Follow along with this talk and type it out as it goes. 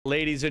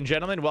Ladies and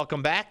gentlemen,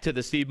 welcome back to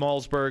the Steve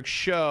Malzberg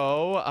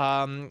Show.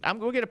 We're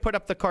going to put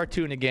up the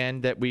cartoon again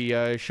that we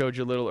showed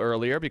you a little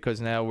earlier because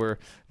now we're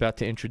about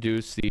to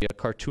introduce the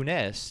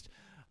Cartoonist.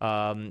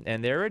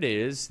 And there it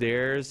is.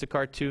 There's the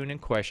cartoon in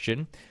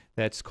question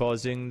that's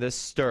causing the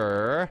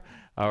stir,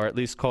 or at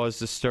least caused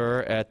the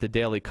stir at the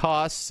Daily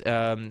Costs,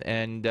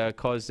 and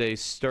caused a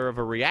stir of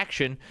a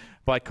reaction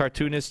by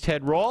cartoonist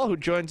Ted Rall, who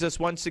joins us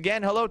once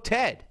again. Hello,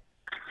 Ted.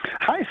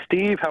 Hi,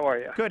 Steve. How are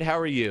you? Good. How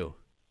are you?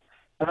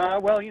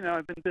 Well,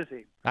 I've been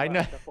busy. I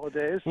know. A couple of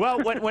days.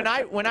 Well, when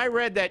I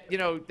read that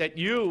that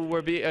you were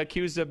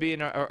accused of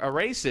being a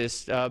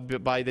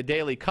racist by the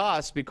Daily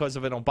Cost because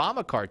of an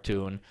Obama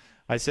cartoon,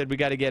 I said we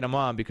got to get him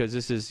on because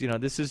this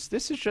is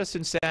just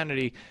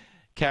insanity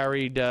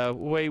carried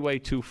way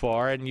too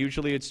far, and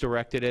usually it's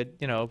directed at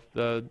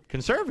the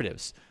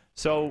conservatives.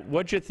 So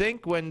what'd you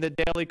think when the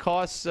Daily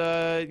Costs,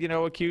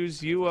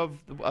 accused you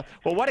of,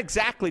 well, what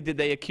exactly did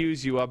they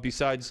accuse you of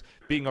besides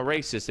being a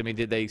racist? I mean,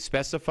 did they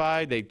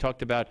specify? They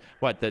talked about,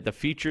 what, the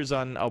features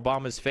on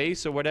Obama's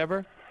face or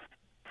whatever?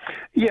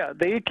 Yeah,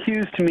 they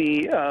accused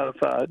me of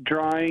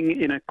drawing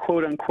in a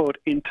quote-unquote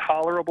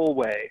intolerable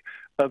way,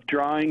 of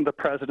drawing the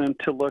president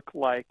to look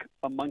like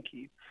a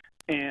monkey.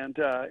 And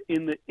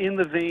in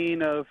the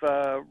vein of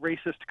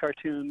racist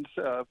cartoons,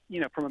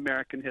 from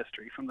American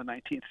history, from the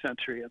 19th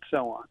century, and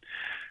so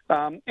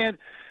on. And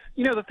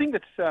the thing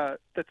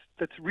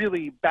that's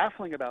really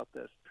baffling about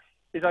this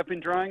is I've been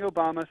drawing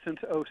Obama since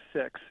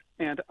 '06,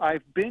 and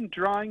I've been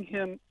drawing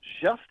him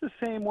just the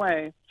same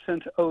way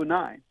since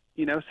 '09.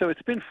 So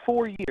it's been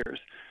 4 years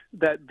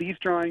that these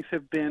drawings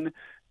have been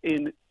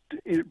in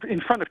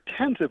front of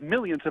tens of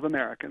millions of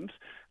Americans.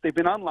 They've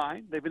been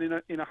online. They've been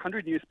in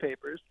 100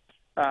 newspapers.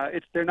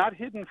 They're not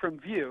hidden from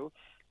view.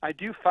 I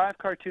do 5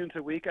 cartoons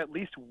a week. At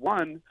least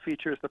one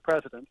features the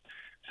president.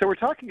 So we're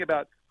talking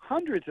about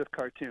hundreds of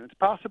cartoons,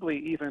 possibly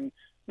even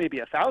maybe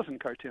 1,000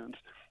 cartoons,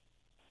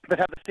 that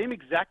have the same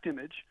exact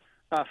image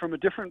from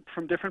different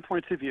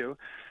points of view.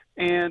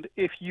 And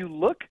if you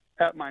look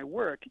at my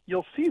work,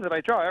 you'll see that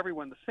I draw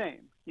everyone the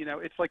same.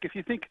 It's like if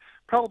you think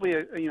probably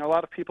a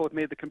lot of people have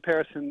made the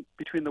comparison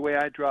between the way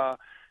I draw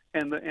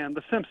and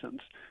the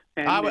Simpsons.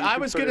 And I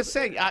was going to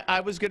say,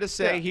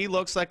 yeah. He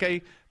looks like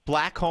a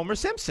black Homer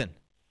Simpson.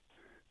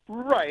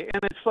 Right,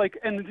 and it's like,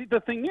 and the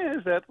thing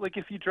is that like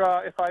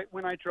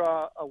when I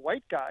draw a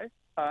white guy,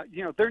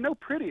 they're no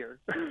prettier.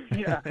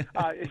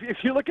 If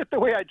you look at the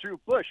way I drew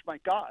Bush, my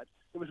God,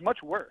 it was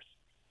much worse.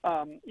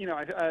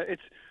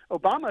 It's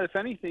Obama, if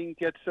anything,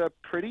 gets a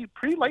pretty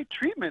light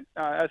treatment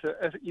as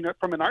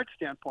from an art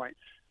standpoint.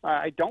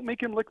 I don't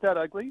make him look that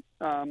ugly.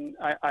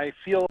 I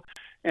feel.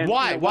 And,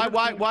 why? Why?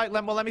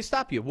 Well, let me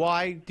stop you.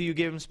 Why do you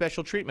give him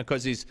special treatment?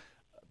 Because he's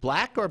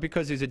black, or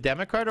because he's a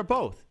Democrat, or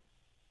both?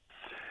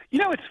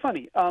 It's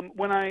funny.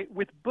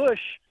 With Bush,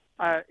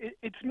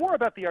 it's more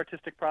about the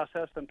artistic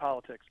process than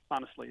politics.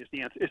 Honestly, is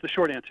the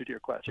short answer to your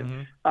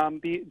question.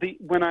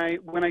 Mm-hmm.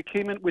 When I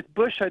came in with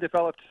Bush, I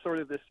developed sort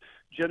of this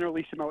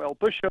Generalissimo El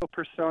Busho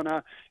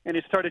persona, and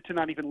it started to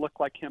not even look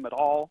like him at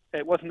all.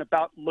 It wasn't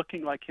about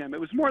looking like him.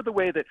 It was more the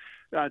way that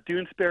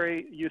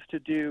Doonesbury used to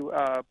do.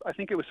 I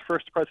think it was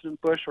first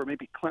President Bush or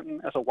maybe Clinton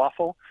as a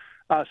waffle.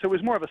 So it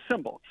was more of a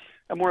symbol,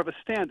 and more of a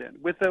stand-in.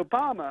 With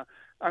Obama,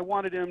 I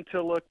wanted him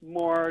to look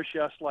more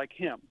just like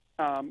him.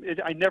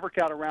 I never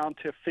got around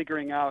to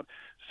figuring out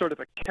sort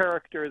of a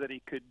character that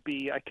he could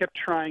be. I kept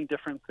trying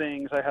different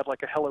things. I had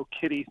like a Hello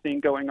Kitty thing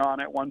going on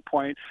at one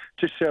point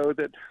to show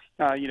that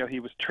he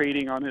was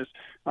trading on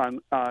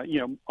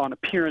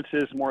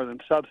appearances more than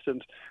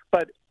substance.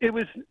 But it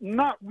was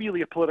not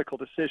really a political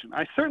decision.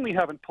 I certainly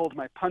haven't pulled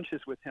my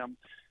punches with him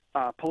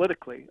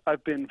politically.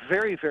 I've been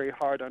very, very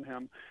hard on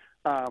him.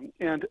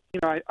 And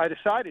I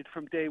decided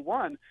from day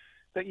one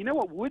that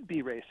what would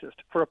be racist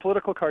for a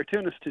political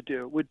cartoonist to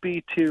do would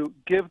be to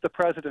give the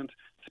president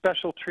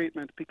special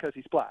treatment because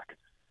he's black.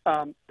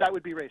 That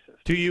would be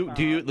racist. Do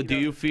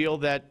you feel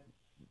that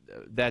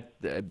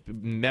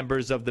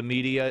members of the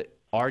media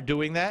are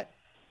doing that?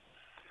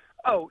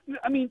 Oh,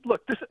 I mean,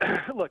 look, this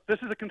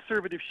is a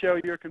conservative show.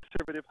 You're a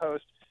conservative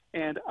host,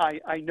 and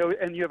I know,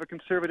 and you have a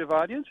conservative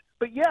audience.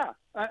 But yeah,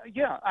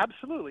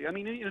 absolutely. I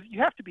mean, you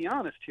have to be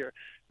honest here.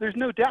 There's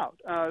no doubt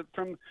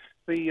from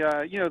the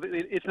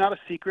it's not a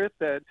secret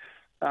that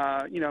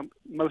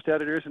most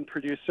editors and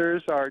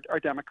producers are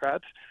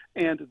Democrats,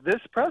 and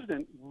this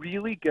president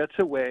really gets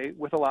away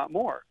with a lot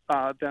more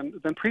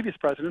than previous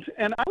presidents,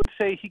 and I would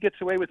say he gets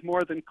away with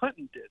more than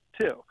Clinton did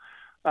too.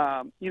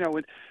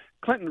 When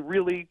Clinton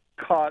really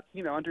caught,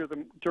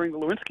 during the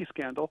Lewinsky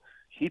scandal,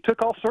 he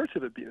took all sorts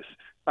of abuse.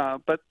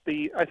 But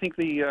I think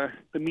the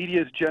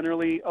media is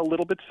generally a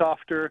little bit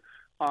softer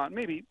on,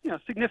 maybe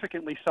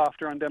significantly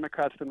softer on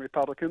Democrats than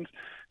Republicans.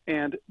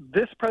 And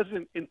this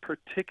president in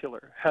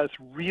particular has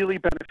really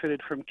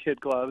benefited from kid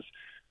gloves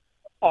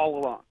all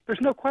along.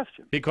 There's no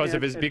question. Because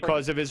of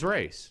his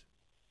race.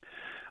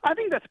 I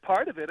think that's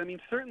part of it. I mean,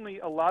 certainly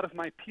a lot of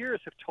my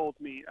peers have told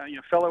me,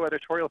 fellow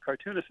editorial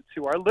cartoonists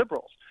who are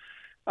liberals,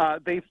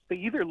 They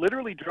either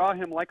literally draw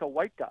him like a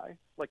white guy,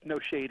 like no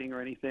shading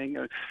or anything,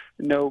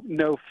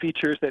 no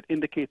features that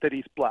indicate that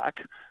he's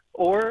black,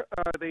 or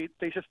they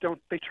just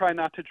don't. They try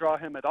not to draw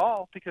him at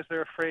all because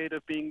they're afraid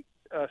of being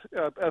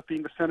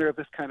the center of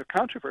this kind of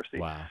controversy.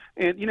 Wow.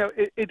 And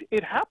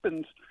it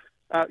happens.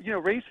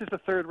 Race is the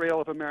third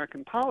rail of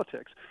American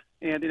politics,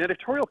 and in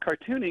editorial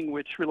cartooning,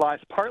 which relies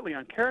partly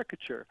on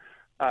caricature,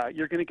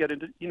 you're going to get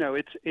into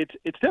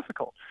it's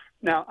difficult.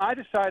 Now, I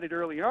decided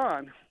early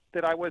on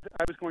that I was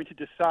going to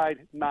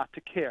decide not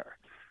to care.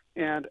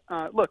 And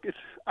look,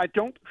 I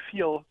don't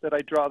feel that I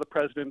draw the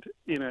president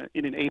in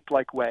an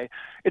ape-like way.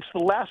 It's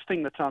the last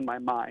thing that's on my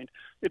mind.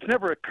 It's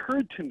never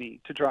occurred to me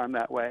to draw him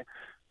that way.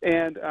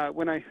 And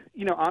when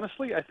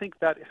honestly, I think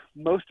that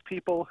most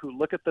people who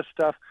look at this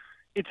stuff,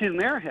 it's in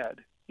their head.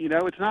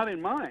 It's not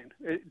in mine.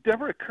 It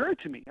never occurred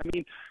to me. I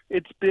mean,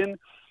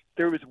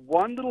 there was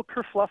one little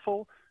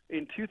kerfluffle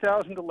in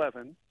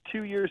 2011,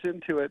 2 years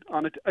into it,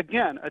 on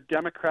a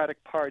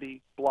Democratic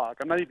Party blog.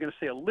 I'm not even going to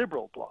say a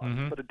liberal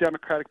blog, but a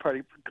Democratic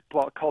Party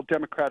blog called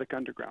Democratic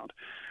Underground.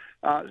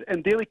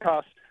 And Daily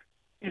Kos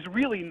is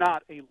really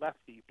not a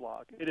lefty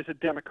blog. It is a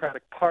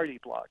Democratic Party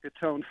blog.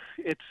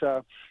 Its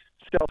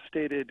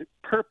self-stated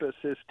purpose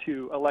is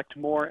to elect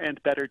more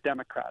and better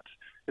Democrats.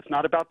 It's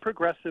not about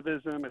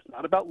progressivism. It's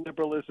not about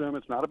liberalism.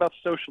 It's not about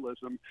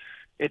socialism.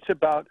 It's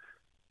about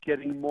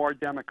getting more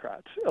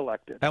Democrats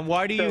elected. And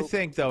why do you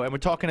think, though, and we're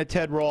talking to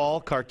Ted Rall,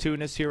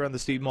 cartoonist here on the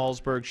Steve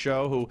Malzberg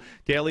Show, who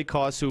Daily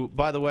Kos, who,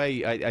 by the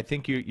way, I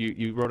think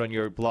you wrote on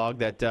your blog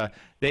that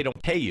they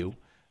don't pay you,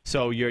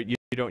 so you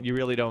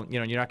really don't,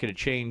 you're not going to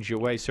change your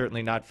way,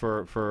 certainly not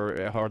for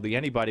hardly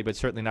anybody, but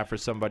certainly not for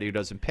somebody who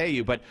doesn't pay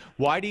you. But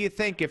why do you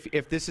think,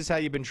 if this is how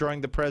you've been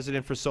drawing the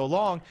president for so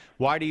long,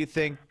 why do you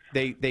think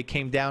they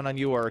came down on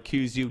you or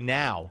accuse you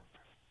now?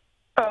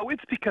 Oh,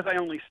 it's because I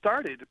only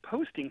started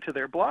posting to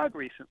their blog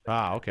recently.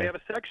 Ah, okay. They have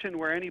a section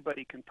where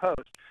anybody can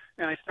post,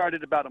 and I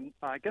started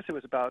I guess it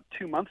was about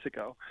 2 months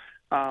ago.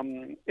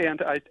 And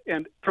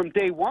from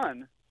day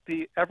one,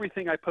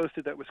 everything I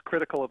posted that was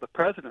critical of the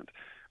president,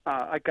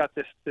 I got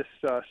this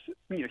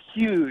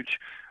huge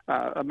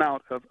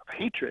amount of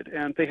hatred.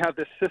 And they have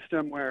this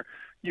system where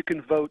you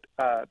can vote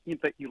that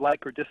you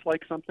like or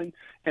dislike something,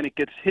 and it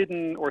gets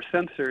hidden or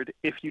censored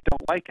if you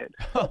don't like it.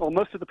 Well,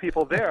 most of the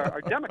people there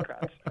are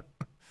Democrats.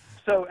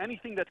 So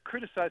anything that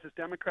criticizes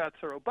Democrats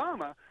or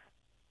Obama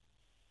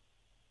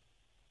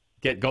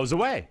goes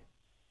away,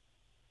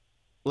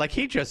 like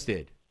he just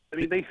did. I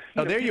mean,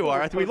 there you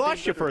are. We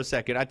lost you for a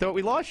second. I thought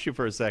we lost you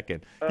for a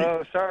second.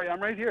 Oh, sorry, I'm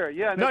right here.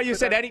 Yeah. No, you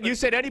said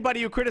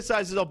anybody who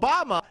criticizes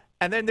Obama,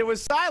 and then there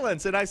was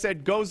silence, and I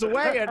said goes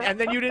away, and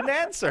then you didn't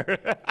answer.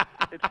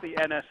 It's the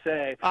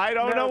NSA. I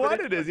don't know what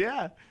it is.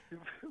 Yeah.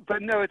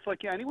 But no, it's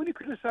like, anyone who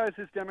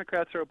criticizes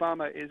Democrats or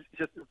Obama is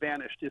just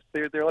vanished.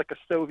 They're like a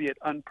Soviet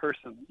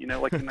unperson,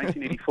 like in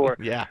 1984.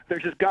 Yeah. They're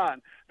just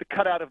gone.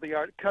 Cut out of the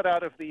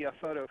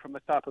photo from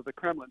the top of the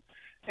Kremlin.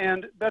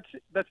 And that's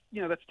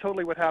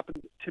totally what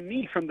happened to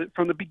me from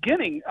the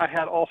beginning. I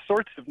had all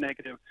sorts of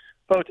negative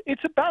votes.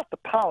 It's about the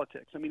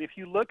politics. I mean, if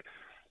you look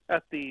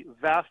at the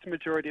vast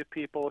majority of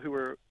people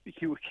who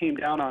came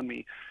down on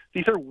me,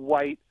 these are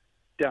white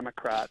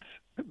Democrats,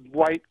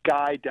 white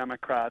guy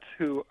Democrats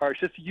who are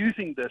just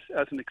using this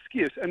as an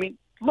excuse. I mean,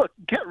 look,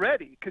 get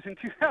ready, because in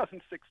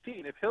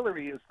 2016, if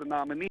Hillary is the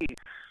nominee,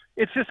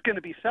 it's just going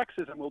to be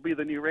sexism will be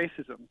the new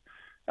racism.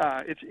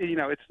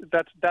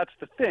 That's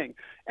the thing,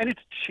 and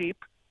it's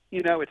cheap.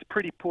 It's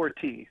pretty poor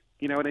tea.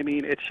 You know what I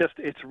mean?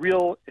 It's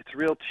real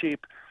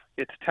cheap.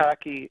 It's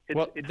tacky.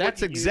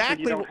 That's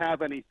exactly. You don't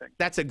have anything.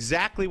 That's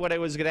exactly what I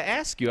was going to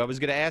ask you. I was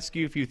going to ask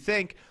you if you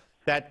think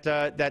that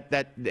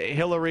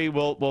Hillary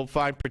will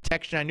find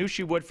protection. I knew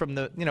she would from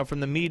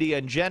the media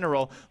in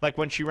general. Like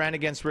when she ran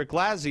against Rick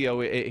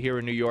Lazio here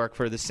in New York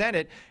for the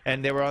Senate,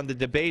 and they were on the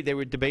debate. They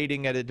were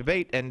debating at a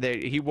debate, and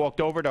he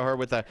walked over to her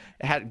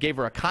gave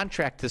her a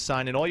contract to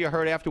sign, and all you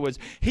heard afterwards,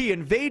 he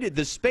invaded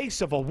the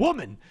space of a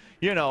woman.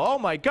 Oh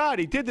my God,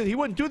 he did this. He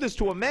wouldn't do this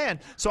to a man.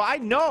 So I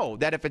know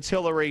that if it's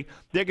Hillary,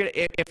 they're gonna.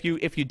 If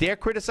you dare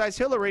criticize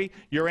Hillary,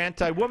 you're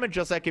anti-woman.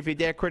 Just like if you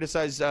dare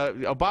criticize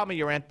Obama,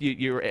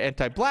 you're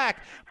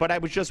anti-black. But I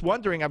was just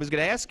wondering. I was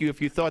going to ask you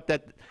if you thought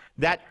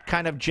that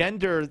kind of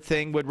gender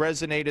thing would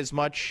resonate as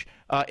much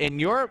in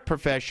your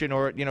profession,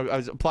 or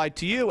as applied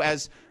to you,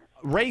 as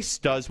race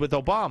does with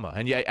Obama.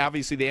 And yeah,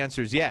 obviously the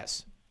answer is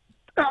yes.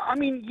 I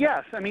mean,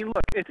 yes. I mean,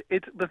 look,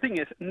 it's the thing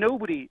is,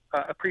 nobody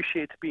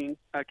appreciates being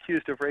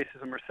accused of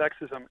racism or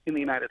sexism in the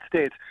United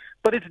States,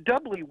 but it's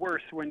doubly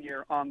worse when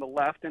you're on the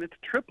left, and it's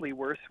triply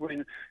worse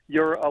when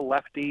you're a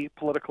lefty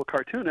political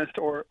cartoonist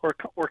or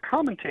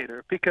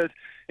commentator, because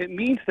it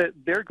means that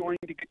you're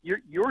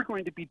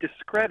going to be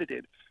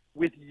discredited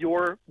with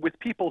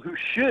people who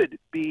should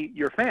be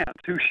your fans,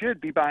 who should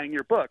be buying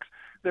your books.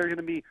 There are going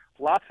to be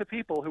lots of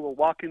people who will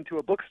walk into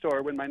a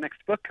bookstore when my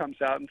next book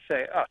comes out and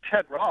say, "Oh,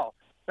 Ted Rall,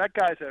 that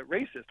guy's a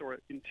racist," or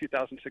in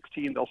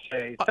 2016 they'll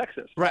say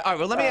sexist. Right. All right.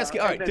 Well, let me ask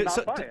you. All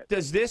right.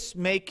 Does this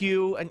make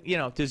you?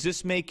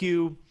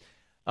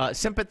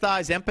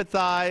 sympathize,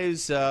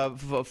 empathize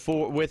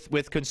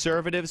with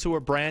conservatives who are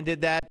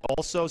branded that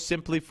also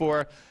simply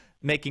for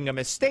making a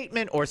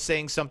misstatement or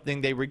saying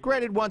something they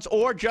regretted once,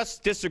 or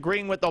just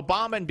disagreeing with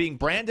Obama and being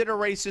branded a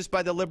racist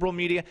by the liberal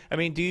media? I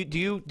mean, do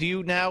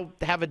you now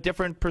have a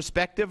different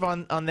perspective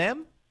on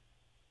them?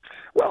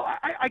 Well,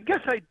 I guess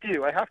I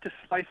do. I have to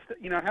slice,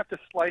 I have to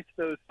slice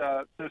those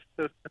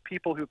the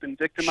people who've been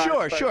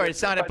victimized. Sure.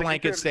 It's not a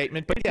blanket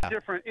statement, but yeah,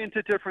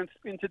 into different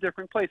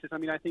places. I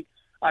mean, I think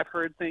I've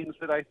heard things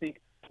that I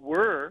think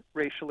were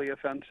racially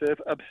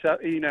offensive,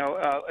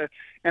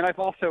 and I've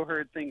also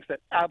heard things that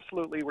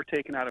absolutely were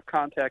taken out of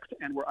context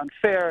and were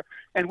unfair,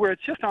 and where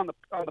it's just on the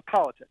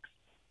politics.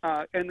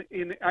 I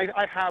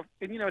have,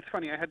 it's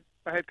funny.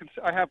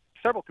 I have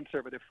several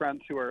conservative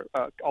friends who are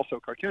also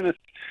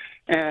cartoonists,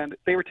 and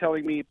they were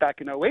telling me back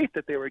in '08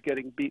 that they were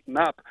getting beaten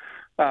up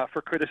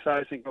for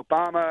criticizing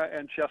Obama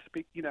and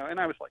and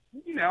I was like,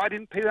 I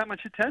didn't pay that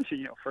much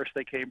attention. First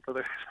they came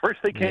for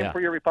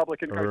for your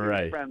Republican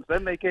cartoonist friends,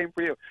 then they came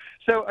for you.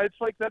 So it's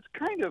like that's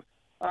kind of,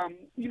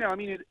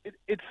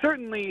 it's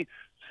certainly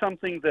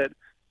something that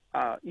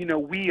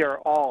we are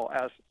all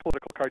as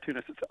political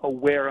cartoonists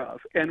aware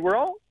of, and we're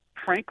all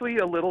frankly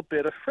a little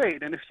bit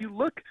afraid. And if you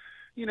look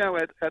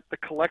at the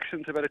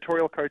collections of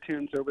editorial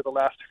cartoons over the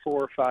last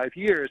 4 or 5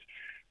 years,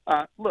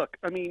 look,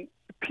 I mean,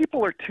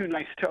 people are too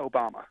nice to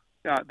Obama.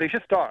 They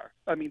just are.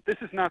 I mean, this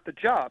is not the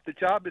job. The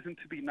job isn't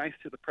to be nice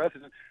to the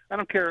president. I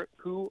don't care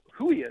who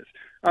he is.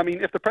 I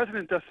mean, if the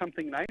president does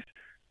something nice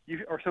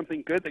or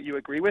something good that you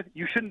agree with,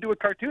 you shouldn't do a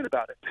cartoon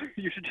about it.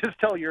 You should just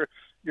tell your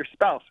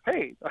spouse,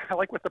 hey, I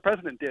like what the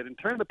president did, and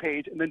turn the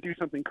page and then do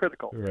something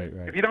critical. Right.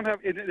 If you don't have,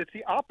 it's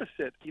the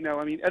opposite.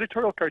 I mean,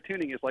 editorial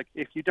cartooning is like,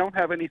 if you don't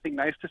have anything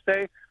nice to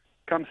say,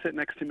 come sit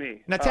next to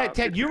me. Now,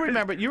 Ted, you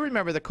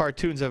remember the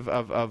cartoons of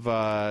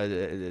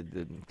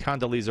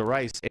Condoleezza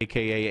Rice,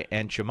 a.k.a.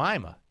 Aunt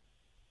Jemima,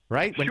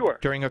 right? Sure.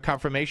 During her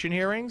confirmation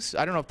hearings?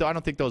 I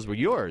don't think those were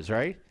yours,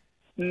 right?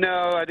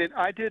 No, I didn't.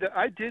 I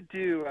did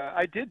do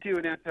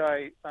an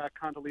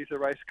anti-Condoleezza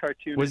Rice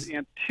cartoon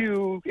and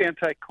 2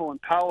 anti-Colin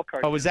Powell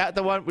cartoons. Oh, was that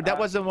the one? That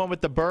was the one with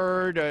the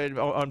bird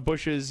on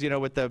bushes,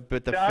 with the.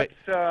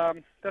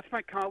 That's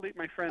my colleague,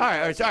 my friend. All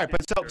right.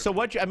 But so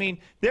what? I mean,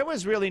 there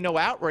was really no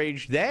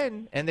outrage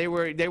then, and they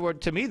were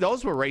to me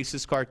those were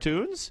racist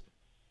cartoons.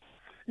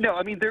 No,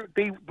 I mean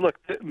they look.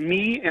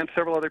 Me and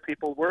several other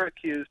people were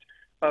accused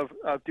of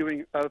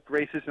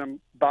racism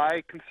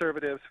by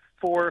conservatives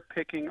for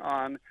picking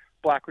on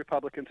Black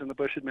Republicans in the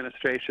Bush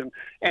administration,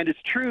 and it's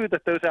true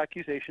that those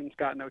accusations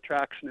got no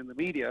traction in the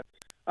media,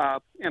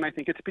 and I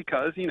think it's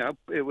because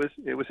it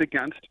was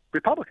against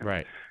Republicans,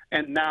 right?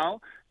 And now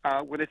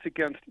when it's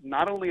against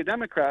not only a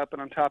Democrat but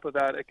on top of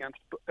that against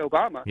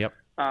Obama, yep.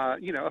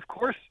 Of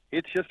course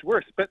it's just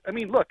worse. But I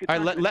mean, look, it's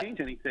not going to change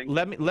anything.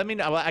 Let me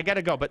know. Well, I got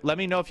to go, but let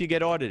me know if you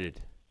get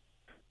audited.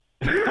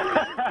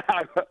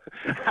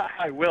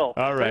 I will.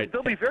 All right.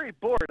 They'll be very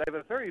bored. I have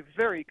a very,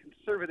 very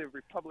conservative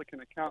Republican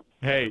accountant.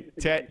 Hey,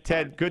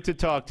 Ted, good to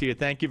talk to you.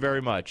 Thank you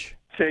very much.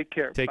 Take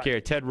care. Take care.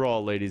 Ted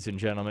Rall, ladies and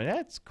gentlemen.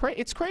 It's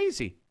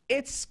crazy.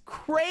 It's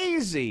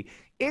crazy.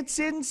 It's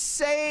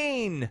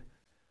insane.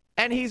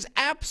 And he's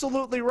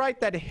absolutely right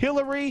that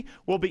Hillary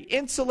will be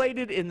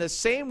insulated in the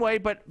same way,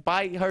 but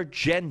by her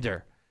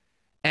gender.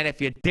 And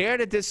if you dare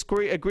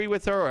to agree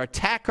with her or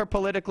attack her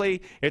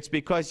politically, it's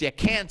because you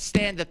can't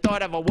stand the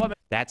thought of a woman.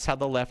 That's how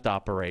the left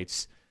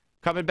operates.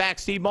 Coming back,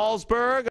 Steve Malzberg.